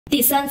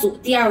第3组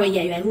第2位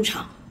演员入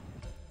场。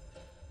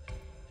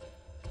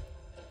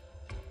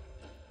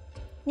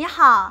你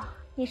好，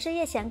你是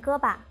叶弦歌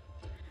吧？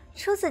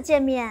初次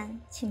见面，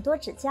请多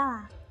指教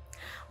啊。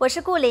我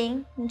是顾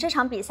琳，你这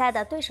场比赛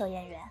的对手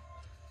演员。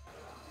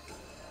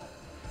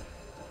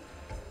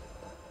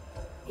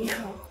你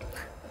好。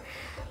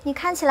你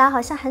看起来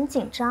好像很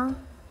紧张，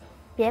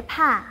别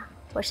怕，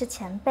我是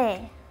前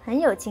辈，很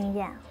有经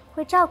验，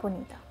会照顾你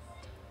的。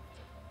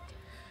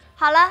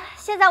好了，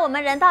现在我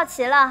们人到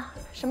齐了，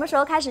什么时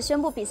候开始宣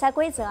布比赛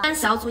规则？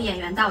小组演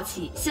员到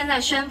齐，现在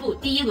宣布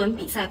第1轮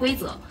比赛规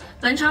则。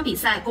本场比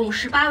赛共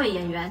18位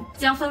演员，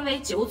将分为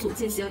9组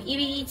进行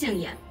1v1竞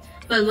演。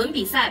本轮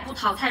比赛不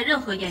淘汰任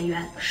何演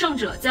员，胜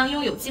者将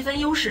拥有积分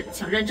优势，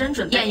请认真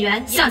准备。演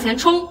员向前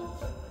冲！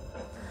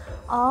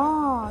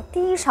哦，第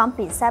1场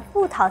比赛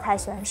不淘汰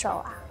选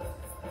手啊，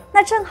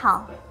那正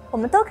好，我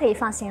们都可以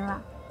放心了。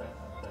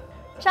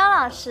张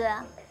老师。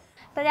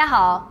大家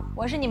好，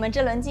我是你们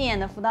这轮竞演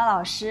的辅导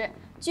老师，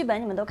剧本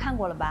你们都看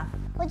过了吧？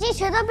我已经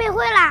全都背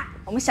会啦。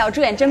我们小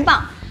主演真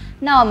棒，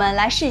那我们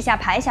来试一下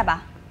排一下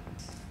吧。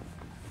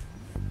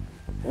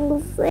母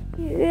妃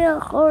越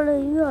喝了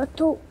越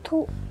吐，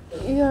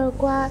月儿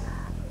乖，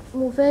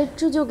母妃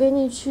这就给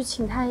你去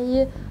请太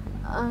医，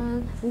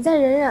你再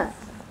忍忍。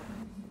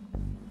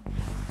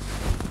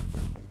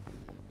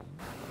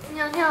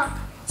娘娘，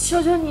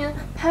求求您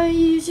派位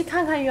医去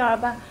看看月儿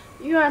吧，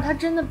月儿她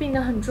真的病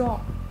得很重。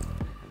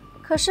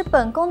可是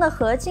本宫的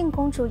和静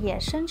公主也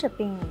生着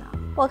病呢，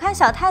我看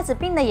小太子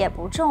病的也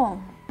不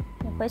重，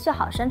你回去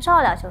好生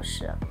照料就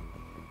是了。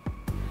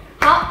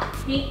好，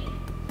停。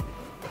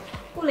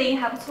顾琳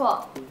还不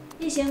错，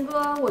叶弦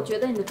歌，我觉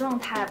得你的状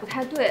态不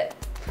太对。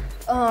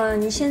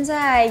你现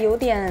在有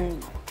点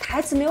台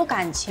词没有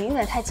感情，有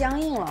点太僵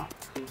硬了。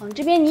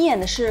这边你演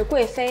的是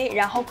贵妃，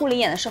然后顾琳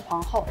演的是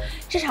皇后。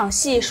这场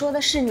戏说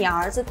的是你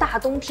儿子大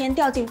冬天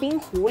掉进冰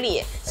湖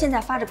里，现在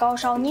发着高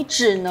烧，你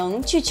只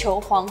能去求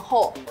皇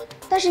后。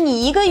但是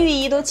你一个御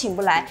医都请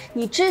不来，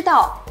你知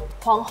道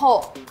皇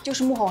后就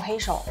是幕后黑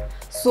手，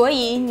所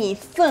以你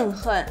愤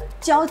恨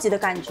焦急的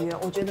感觉，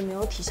我觉得没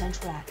有体现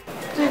出来。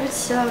对不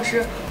起，老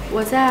师，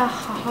我再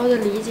好好的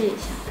理解一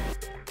下。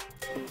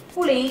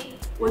顾琳，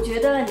我觉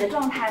得你的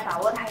状态把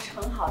握的还是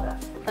很好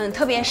的。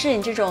特别是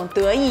你这种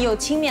得意又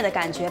轻蔑的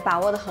感觉把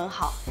握的很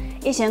好。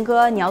叶弦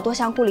歌，你要多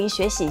向顾琳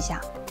学习一下。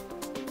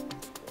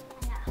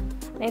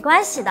没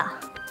关系的，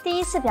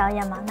第1次表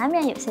演嘛，难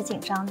免有些紧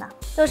张的。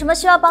有什么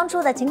需要帮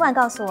助的，尽管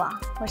告诉我，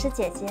我是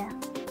姐姐，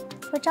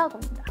会照顾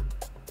你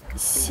的。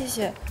谢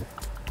谢。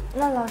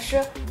那老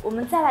师，我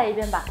们再来一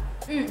遍吧。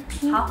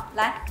好，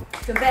来，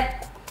准备。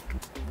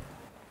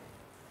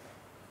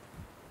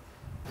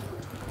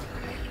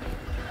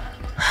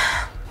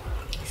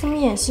怎么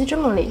演戏这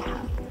么厉害？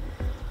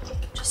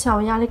这下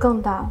我压力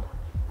更大了。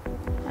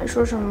还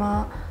说什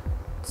么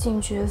进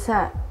决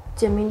赛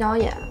见名导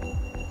演？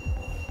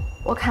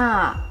我看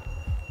啊，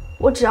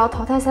我只要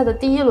淘汰赛的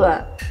第1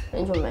轮，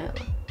人就没了。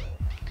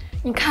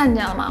你看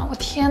见了吗？我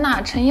天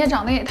哪，陈烨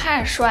长得也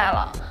太帅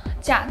了，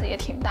架子也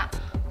挺大。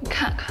你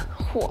看看，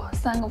嚯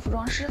，3个服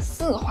装师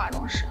，4个化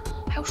妆师，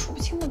还有数不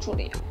清的助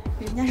理。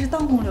人家是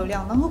当红流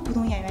量，能和普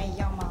通演员一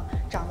样吗？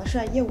长得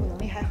帅，业务能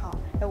力还好，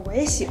我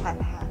也喜欢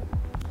他。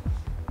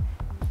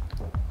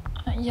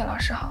叶老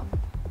师好。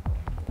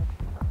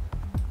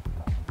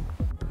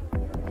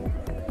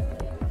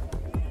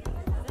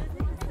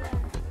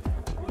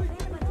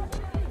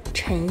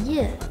陈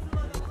烨，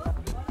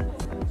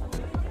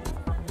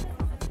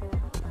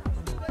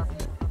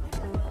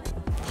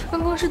他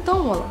刚刚是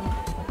瞪我了吗？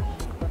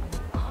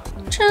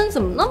这人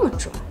怎么那么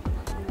拽？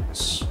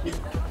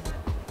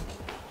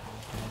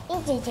叶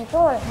姐姐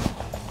跟我来。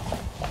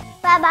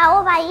爸爸，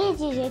我把叶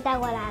姐姐带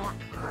过来了。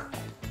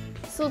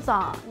苏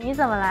总，你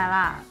怎么来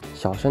啦？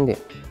小声点，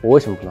我为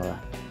什么不能来？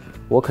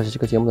我可是这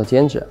个节目的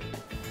监制。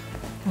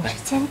你是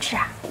监制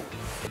啊？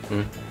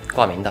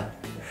挂名的。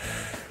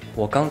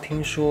我刚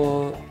听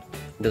说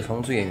你的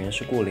同组演员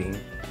是顾琳，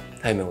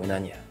她有没有为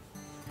难你？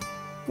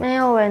没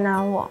有为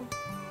难我，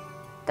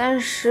但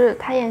是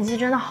她演技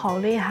真的好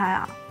厉害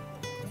啊，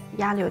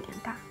压力有点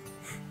大。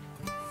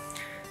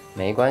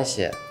没关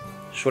系，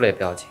输了也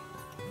不要紧，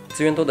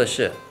资源多的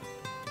是，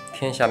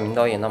天下名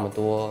导演那么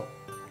多，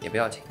也不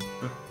要紧。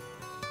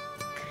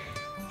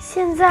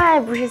现在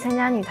不是参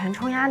加女团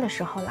冲压的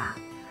时候啦，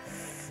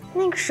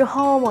那个时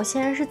候某些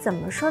人是怎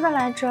么说的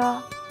来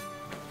着？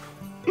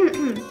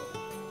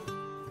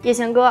叶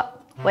弦歌，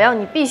我要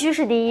你必须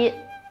是第1。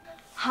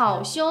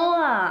好凶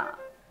啊！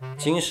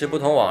今时不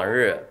同往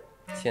日，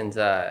现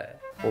在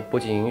我不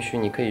仅允许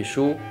你可以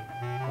输，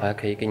我还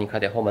可以给你开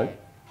点后门。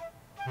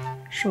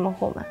什么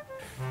后门？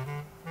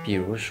比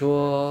如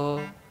说，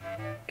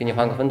给你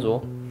换个分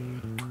组。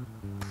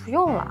不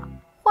用了，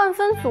换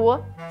分组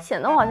显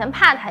得我好像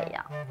怕他一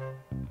样。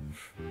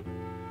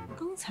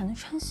刚才那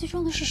穿西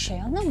装的是谁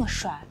啊？那么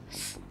帅，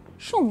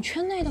是我们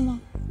圈内的吗？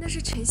那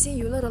是晨星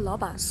娱乐的老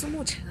板苏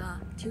沐宸啊，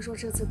听说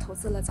这次投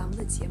资了咱们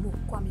的节目，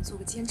挂名做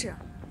个监制。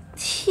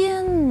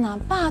天哪，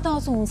霸道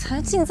总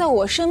裁竟在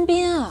我身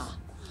边啊！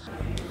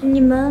你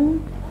们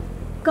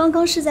刚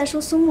刚是在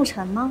说苏沐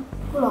宸吗？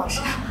顾老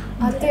师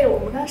啊，对，我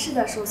们刚是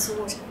在说苏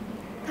沐宸，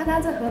他刚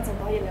在和总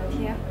导演聊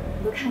天，我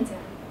们都看见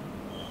了。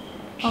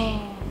哦，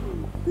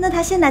那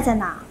他现在在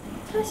哪？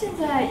他现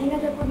在应该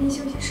在贵宾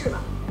休息室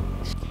吧？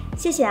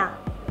谢谢啊。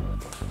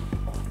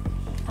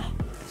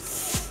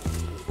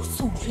我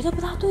总觉得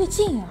不大对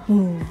劲啊。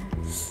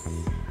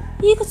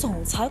一个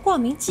总裁挂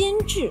名监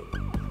制，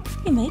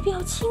也没必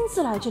要亲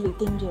自来这里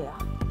盯着呀。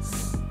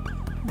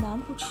难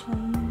不成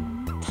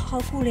他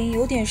顾林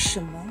有点什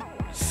么？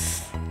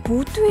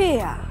不对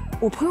呀，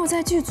我朋友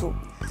在剧组，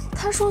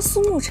他说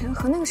苏沐宸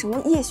和那个什么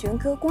叶弦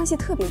歌关系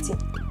特别近，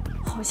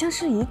好像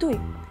是一对。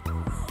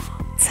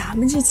咱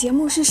们这节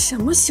目是什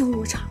么修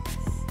罗场？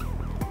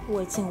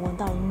我已经闻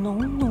到了浓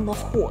浓的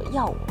火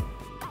药味。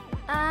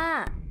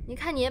啊，你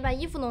看你也把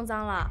衣服弄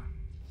脏了。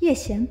叶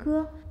弦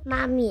歌，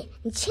妈咪，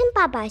你亲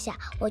爸爸一下，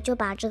我就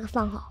把这个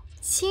放好。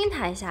亲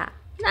他一下，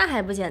那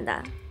还不简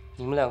单？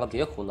你们两个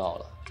别胡闹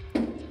了。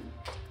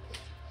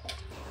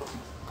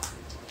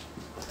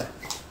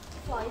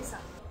不好意思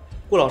啊。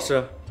顾老师，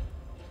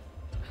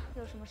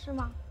有什么事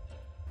吗？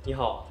你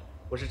好，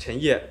我是陈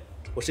烨，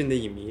我是你的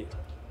影迷。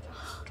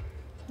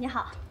你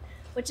好，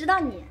我知道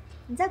你，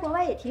你在国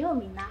外也挺有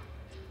名的，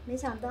没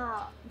想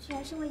到你居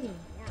然是位影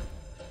迷啊！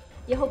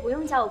以后不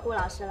用叫我顾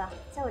老师了，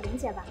叫我林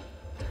姐吧。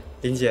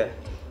林姐，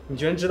你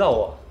居然知道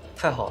我，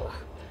太好了。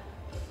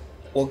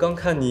我刚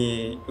看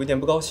你有点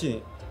不高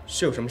兴，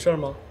是有什么事儿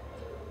吗？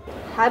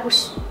还不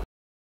是。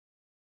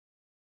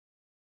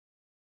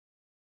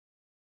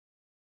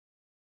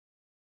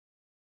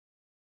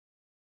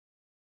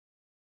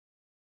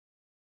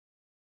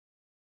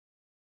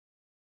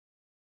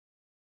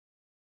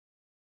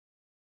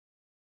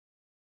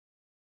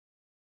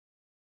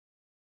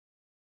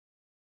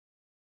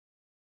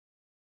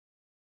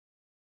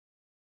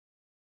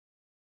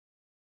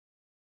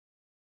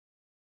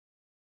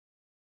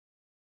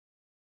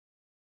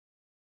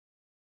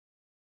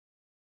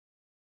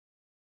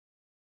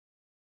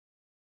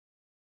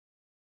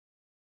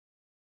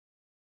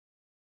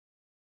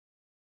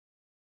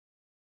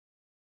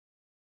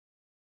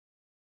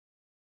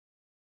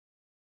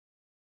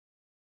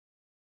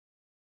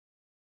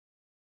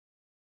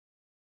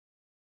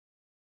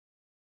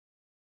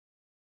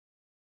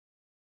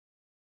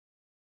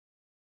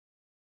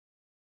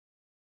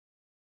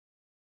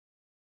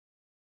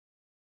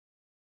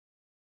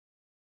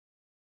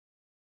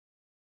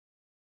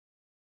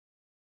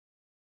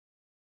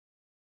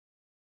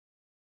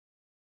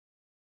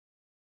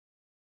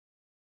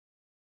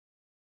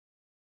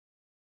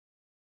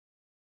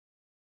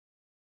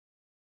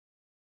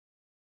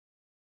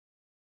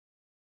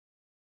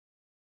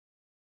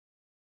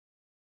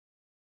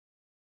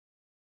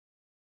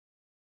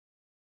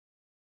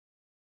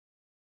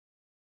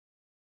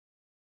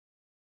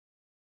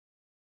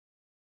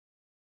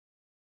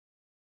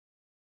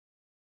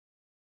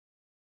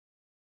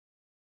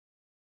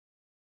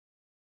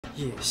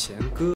叶弦歌。